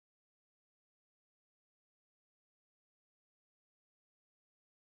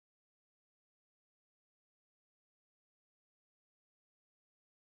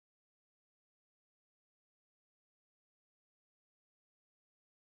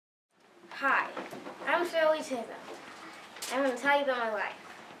Hi, I'm Shirley Chisholm. I'm going to tell you about my life.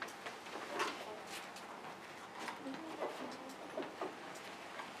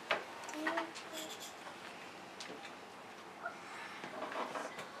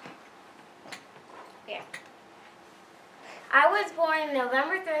 Here. I was born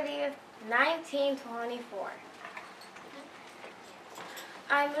November 30th, 1924.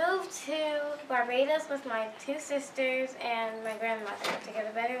 I moved to Barbados with my two sisters and my grandmother to get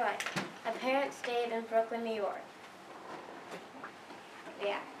a better life. My parents stayed in Brooklyn, New York.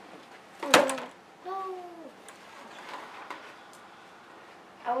 Yeah.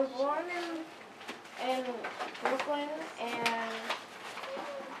 I was born in Brooklyn, and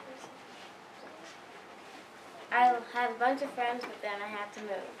I had a bunch of friends, but then I had to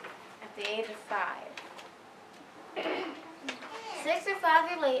move at the age of 5. 6 or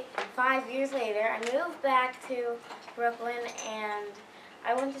 5 years later, I moved back to Brooklyn and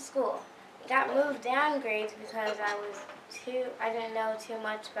I went to school. I got moved down grades because I didn't know too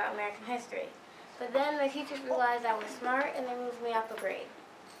much about American history. But then my teachers realized I was smart and they moved me up a grade.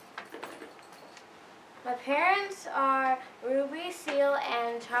 My parents are Ruby Seal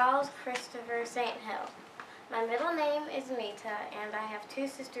and Charles Christopher St. Hill. My middle name is Anita, and I have two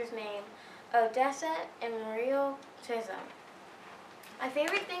sisters named Odessa and Maria Chisholm. My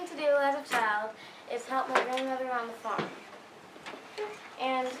favorite thing to do as a child is help my grandmother on the farm.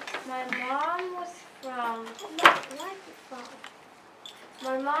 And my mom was from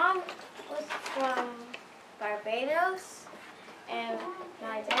Barbados, and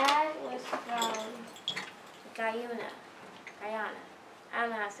my dad was from Guyana. I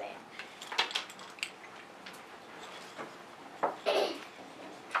don't know how to say it.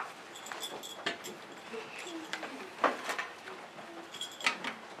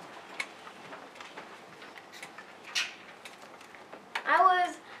 I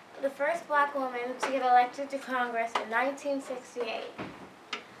was the first black woman to get elected to Congress in 1968.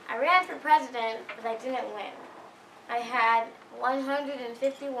 I ran for president, but I didn't win. I had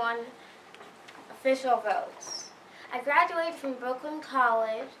 151 official votes. I graduated from Brooklyn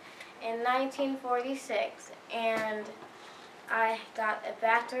College in 1946, and I got a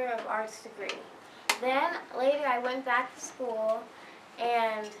Bachelor of Arts degree. Then, later, I went back to school,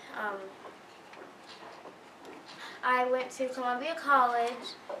 and I went to Columbia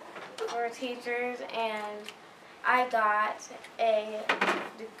College for teachers, and I got a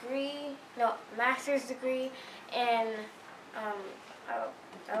master's degree in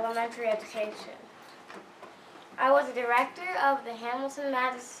elementary education. I was a director of the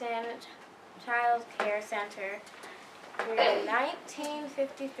Hamilton-Madison Child Care Center through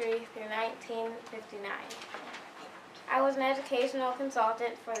 1953 through 1959. I was an educational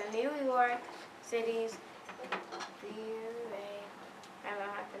consultant for the New York City's I don't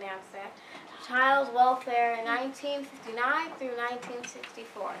know how to pronounce that, Child Welfare in 1959 through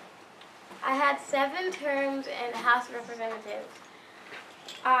 1964. I had 7 terms in the House of Representatives.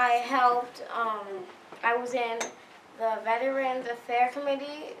 I was in the Veterans Affairs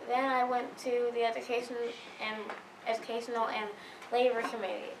Committee, then I went to the Educational and Labor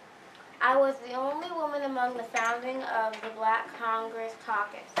Committee. I was the only woman among the founding of the Black Congress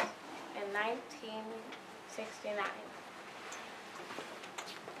Caucus in 1969.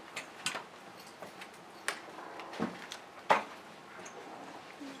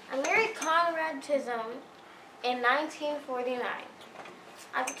 I married Conrad Chisholm in 1949.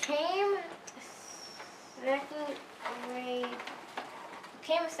 I became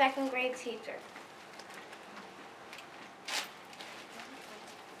a second grade teacher.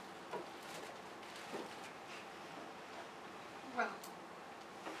 Well,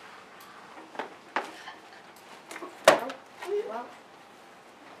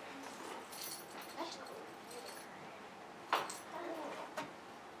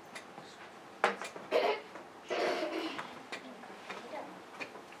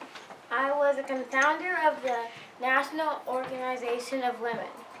 I was a confounder of the National Organization of Women.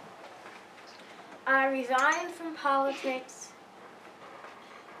 I resigned from politics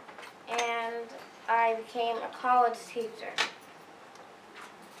and I became a college teacher.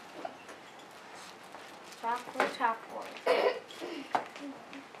 Chalkboard.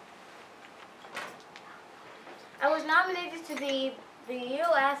 I was nominated to be the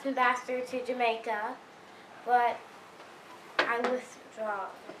U.S. ambassador to Jamaica, but I withdraw.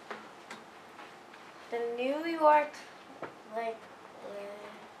 The New York legislature,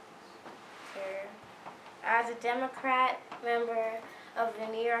 as a Democrat member of the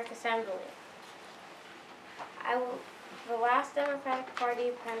New York Assembly. The last Democratic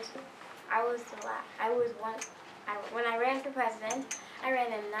Party president. When I ran for president, I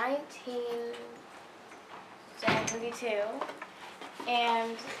ran in 1972,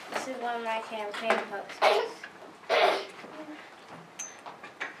 and this is one of my campaign posters. You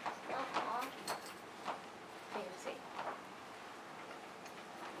can see.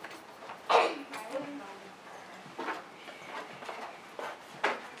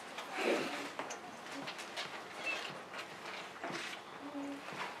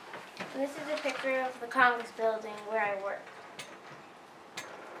 And this is a picture of the Congress building where I work.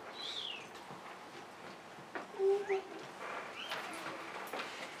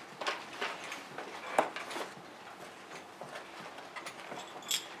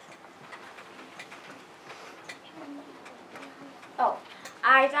 Oh,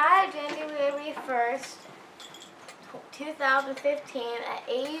 I died January 1st, 2015 at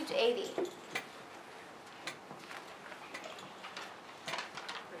age 80.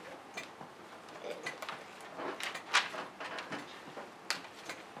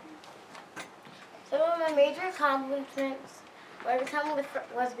 Some of my major accomplishments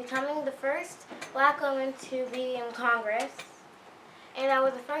was becoming the first black woman to be in Congress, and I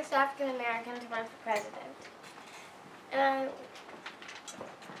was the first African American to run for president. And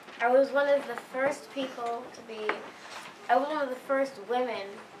I was one of the first women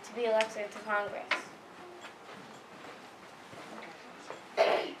to be elected to Congress.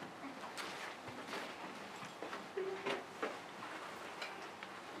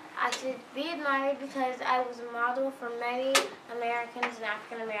 I should be admired because I was a model for many Americans and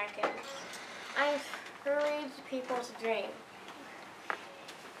African Americans. I encourage people to dream.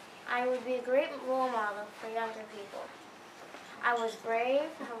 I would be a great role model for younger people. I was brave,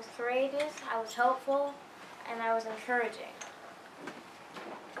 I was courageous, I was hopeful, and I was encouraging.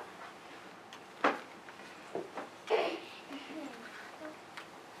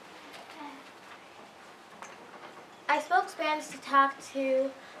 I spoke Spanish to talk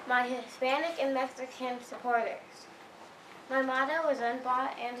to my Hispanic and Mexican supporters. My motto was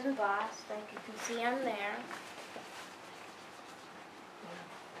unbought and embossed, like you can see on there.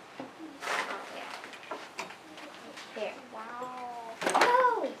 Oh, yeah. Here. Wow.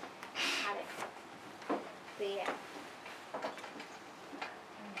 Oh! Got it. But yeah.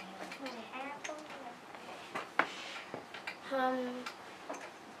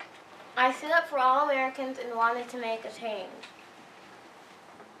 I stood up for all Americans and wanted to make a change.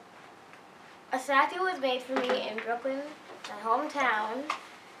 A statue was made for me in Brooklyn, my hometown,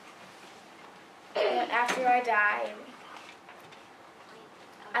 after I died.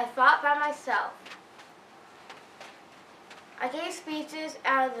 I fought by myself. I gave speeches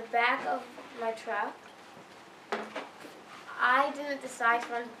out of the back of my truck. I didn't decide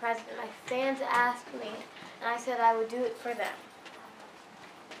to run for president. My fans asked me, and I said I would do it for them.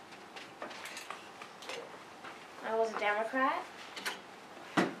 I was a Democrat,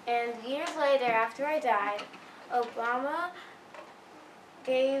 and years later, after I died, Obama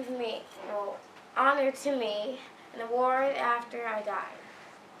gave me, honored to me, an award after I died.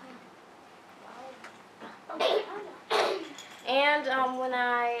 And when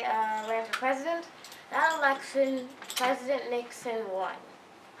I ran for president, that election, President Nixon won.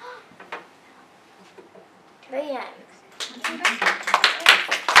 The end.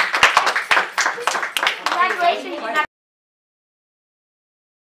 Congratulations.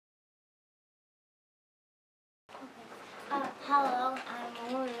 Hello, I'm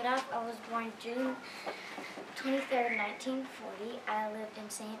Momo Rudolph. I was born June 23rd, 1940. I lived in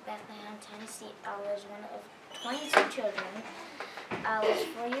St. Bethlehem, Tennessee. I was one of 22 children. I was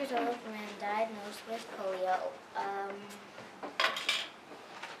 4 years old when diagnosed with polio.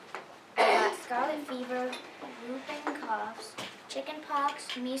 I got scarlet fever, whooping coughs, chicken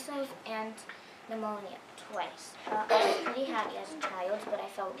pox, measles, and pneumonia twice. I was pretty happy as a child, but I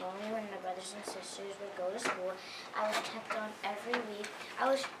felt lonely when my brothers and sisters would go to school. I was checked on every week. I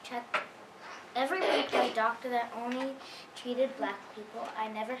was checked every week by a doctor that only treated black people. I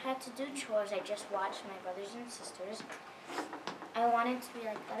never had to do chores. I just watched my brothers and sisters. I wanted to be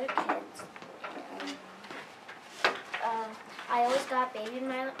like other kids. I always got babied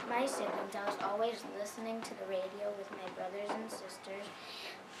my siblings. I was always listening to the radio with my brothers and sisters.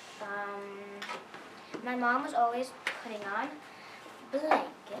 My mom was always putting on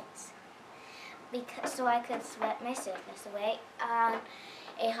blankets so I could sweat my sickness away. On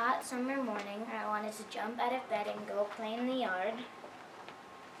a hot summer morning, I wanted to jump out of bed and go play in the yard.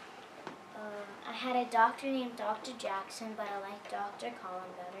 I had a doctor named Dr. Jackson, but I liked Dr.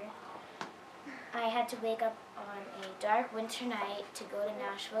 Collin better. I had to wake up on a dark winter night to go to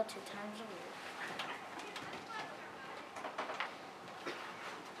Nashville 2 times a week.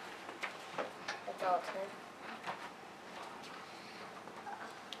 Adulthood.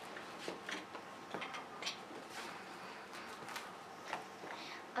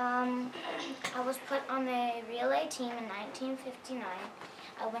 I was put on the relay team in 1959.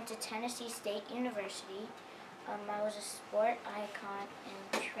 I went to Tennessee State University. I was a sport icon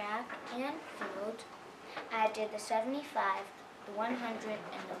in track and field. I did the 75, the 100,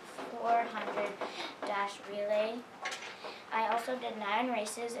 and the 400 dash relay. I also did 9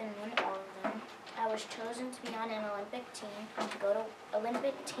 races and won all of them. I was chosen to be on an Olympic team to go to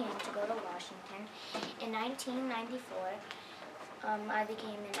Washington. In 1994, I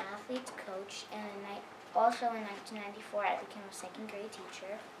became an athlete's coach, and also in 1994, I became a second grade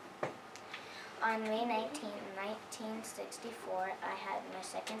teacher. On May 19, 1964, I had my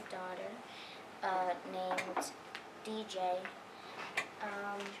second daughter named DJ.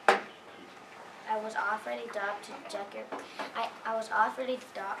 I was offered a job to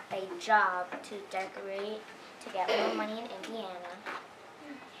decorate to get more money in Indiana.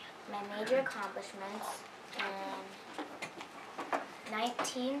 My major accomplishments in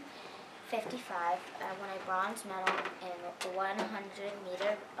 1955, I won a bronze medal in the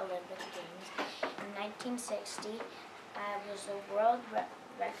 100-meter Olympic Games. In 1960, I was a world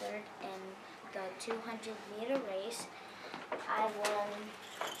record in the 200-meter race. I won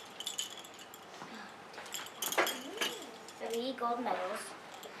 3 gold medals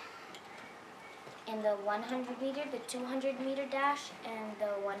in the 100-meter, the 200-meter dash, and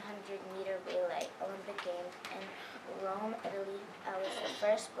the 100-meter relay Olympic Games in Rome, Italy. I was the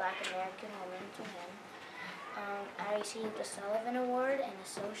first Black American woman to win. I received a Sullivan Award and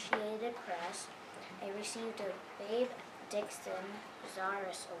Associated Press. I received a Babe Dixon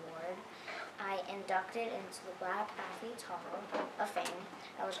Zaris Award. I inducted into the Black Athletes Hall of Fame.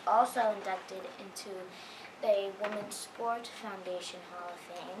 I was also inducted into the Women's Sport Foundation Hall of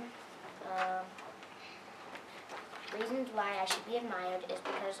Fame. Reasons why I should be admired is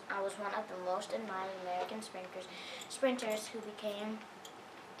because I was one of the most admired American sprinters who became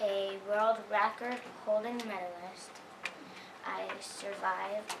a world record holding medalist. I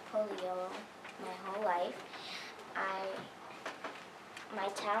survived polio my whole life. My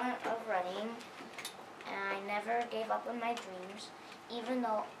talent of running, and I never gave up on my dreams, even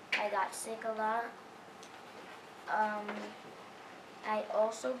though I got sick a lot. I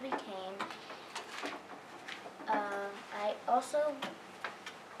also became,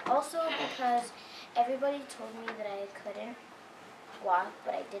 because everybody told me that I couldn't walk,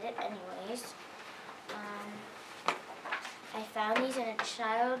 but I did it anyways. I found these in a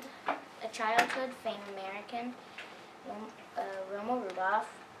childhood famed American, Wilma Rudolph,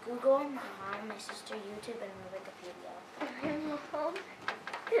 Google, my mom, my sister, YouTube, and Wikipedia.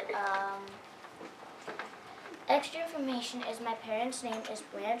 Extra information is my parents' name is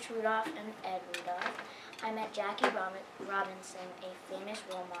Blanche Rudolph and Ed Rudolph. I met Jackie Robinson, a famous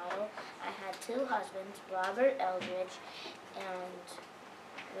role model. I had 2 husbands, Robert Eldridge and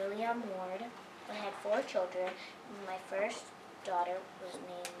William Ward. I had 4 children. My first daughter was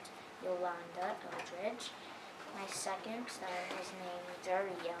named Yolanda Eldridge. My second son was named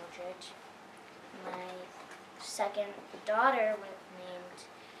Dury Eldridge. My second daughter was named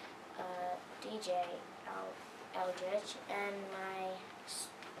DJ Eldridge, and my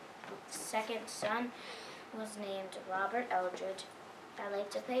second son was named Robert Eldridge. I like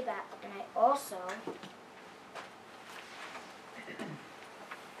to play back, and I also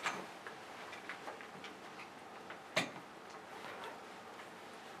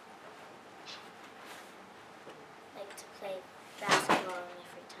like to play basketball in my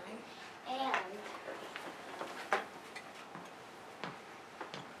free time, and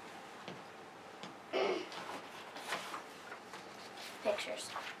pictures.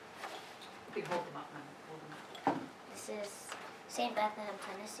 You hold them up, man. Hold them up. This is St. Bethlehem,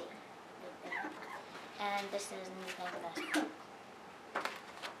 Tennessee. And this is me playing basketball.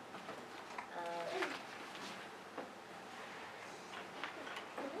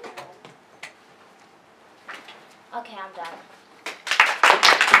 Okay, I'm done.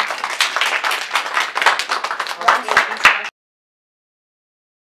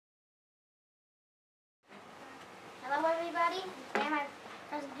 Hello everybody, today my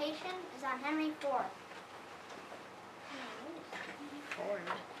presentation is on Henry Ford.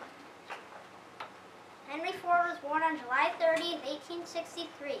 Henry Ford was born on July 30th,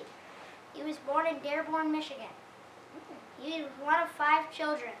 1863. He was born in Dearborn, Michigan. He was one of 5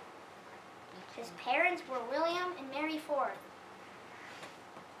 children. His parents were William and Mary Ford.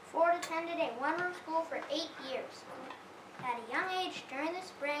 Ford attended a one-room school for 8 years. At a young age, during the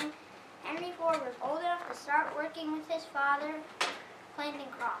spring, Henry Ford was old enough to start working with his father, planting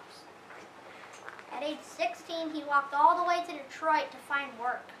crops. At age 16, he walked all the way to Detroit to find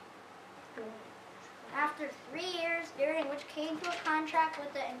work. after 3 years, during which came to a contract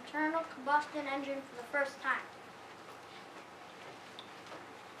with the internal combustion engine for the first time.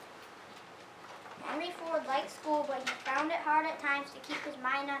 Henry Ford liked school, but he found it hard at times to keep his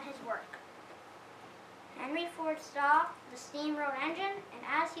mind on his work. Henry Ford saw the steam road engine, and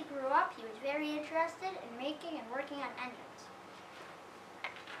as he grew up, he was very interested in making and working on engines.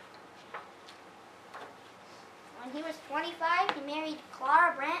 When he was 25, he married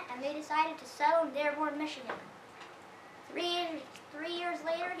Clara Brandt, and they decided to settle in Dearborn, Michigan. 3 years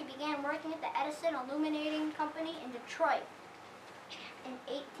later, he began working at the Edison Illuminating Company in Detroit. In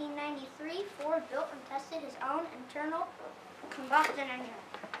 1893, Ford built and tested his own internal combustion engine.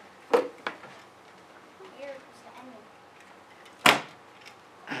 Here is the engine.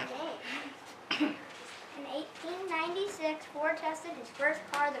 In 1896, Ford tested his first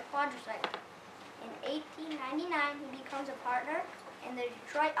car, the quadricycle. In 1899, he becomes a partner in the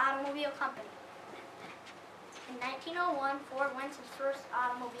Detroit Automobile Company. In 1901, Ford wins his first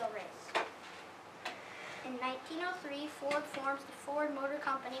automobile race. In 1903, Ford forms the Ford Motor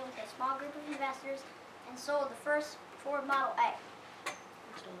Company with a small group of investors and sold the first Ford Model A.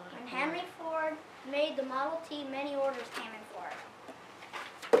 When Henry Ford made the Model T, many orders came in for it.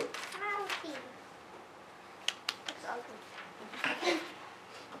 Model T. Looks ugly.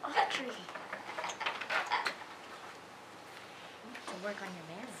 Ugly. To work on your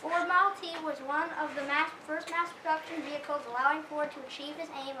man. Ford Model T was one of the first mass production vehicles, allowing Ford to achieve his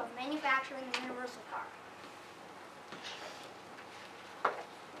aim of manufacturing the universal car.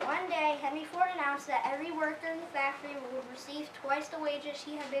 One day, Henry Ford announced that every worker in the factory would receive twice the wages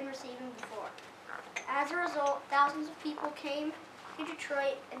he had been receiving before. As a result, thousands of people came to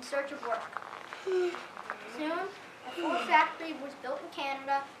Detroit in search of work. Soon, a Ford factory was built in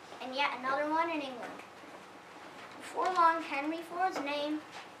Canada and yet another one in England. Before long, Henry Ford's name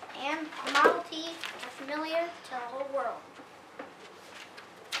and the Model T were familiar to the whole world.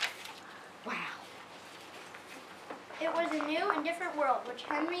 Wow. It was a new and different world which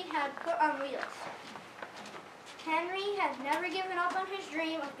Henry had put on wheels. Henry had never given up on his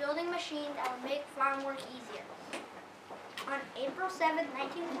dream of building machines that would make farm work easier. On April 7,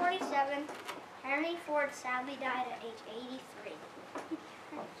 1947, Henry Ford sadly died at age 83.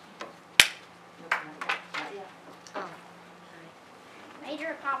 Oh.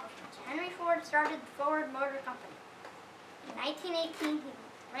 Major accomplishments. Henry Ford started the Ford Motor Company. In 1918, he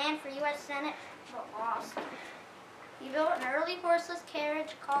ran for U.S. Senate, but lost. He built an early horseless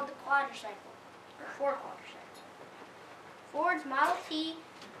carriage called the quadricycle, or Ford quadricycle. Ford's Model T,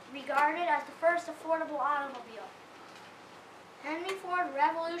 regarded as the first affordable automobile. Henry Ford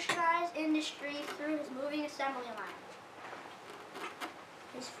revolutionized industry through his moving assembly line.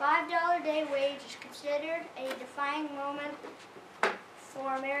 His $5 day wage is considered a defining moment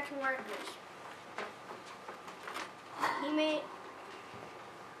for American workers.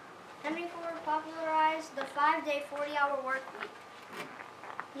 Henry Ford popularized the 5-day, 40-hour work week.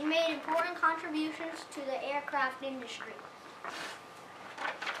 He made important contributions to the aircraft industry.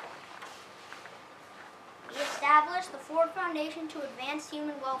 He established the Ford Foundation to advance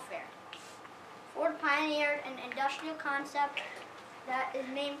human welfare. Ford pioneered an industrial concept that is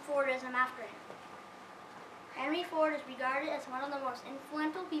named Fordism after him. Henry Ford is regarded as one of the most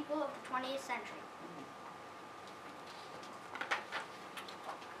influential people of the 20th century.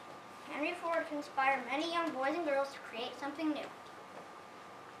 Henry Ford inspired many young boys and girls to create something new.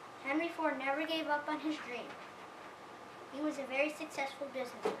 Henry Ford never gave up on his dream. He was a very successful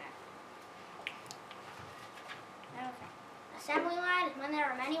businessman. Assembly line is when there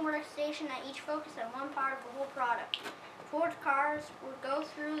are many workstations that each focus on one part of the whole product. Ford cars would go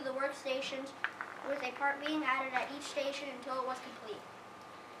through the workstations with a part being added at each station until it was complete.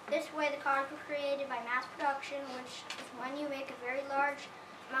 This way the cars were created by mass production, which is when you make a very large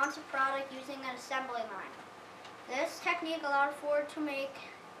amounts of product using an assembly line. This technique allowed Ford to make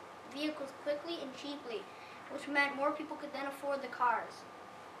vehicles quickly and cheaply, which meant more people could then afford the cars.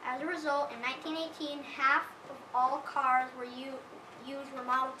 As a result, in 1918, half of all cars used were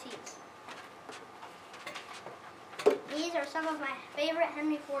Model Ts. These are some of my favorite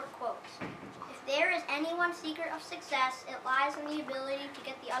Henry Ford quotes. If there is any one secret of success, it lies in the ability to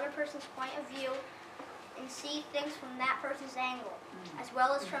get the other person's point of view and see things from that person's angle, as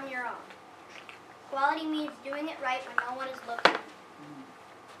well as from your own. Quality means doing it right when no one is looking.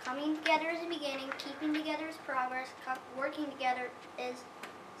 Coming together is the beginning, keeping together is progress, working together is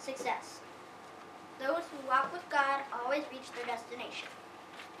success. Those who walk with God always reach their destination.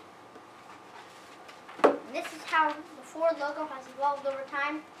 And this is how the Ford logo has evolved over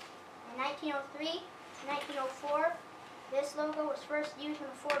time. In 1903 to 1904, this logo was first used in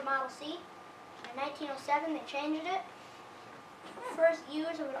the Ford Model C. In 1907, they changed it. First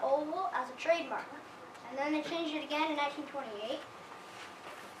use of an oval as a trademark. And then they changed it again in 1928.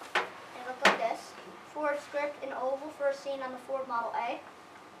 It looked like this. Ford script in oval, first seen on the Ford Model A.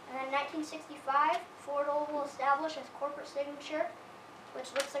 And then in 1965, Ford Oval established as corporate signature,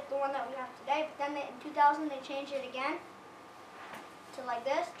 which looks like the one that we have today. But then in 2000, they changed it again to like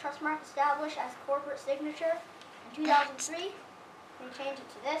this. Trustmark established as corporate signature. In 2003, they changed it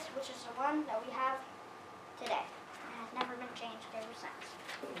to this, which is the one that we have today. It has never been changed ever since.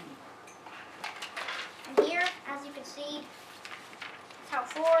 And here, as you can see, is how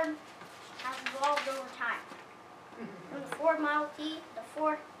Ford has evolved over time. From the Ford Model T, the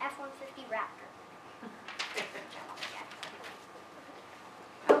Ford F-150 Raptor.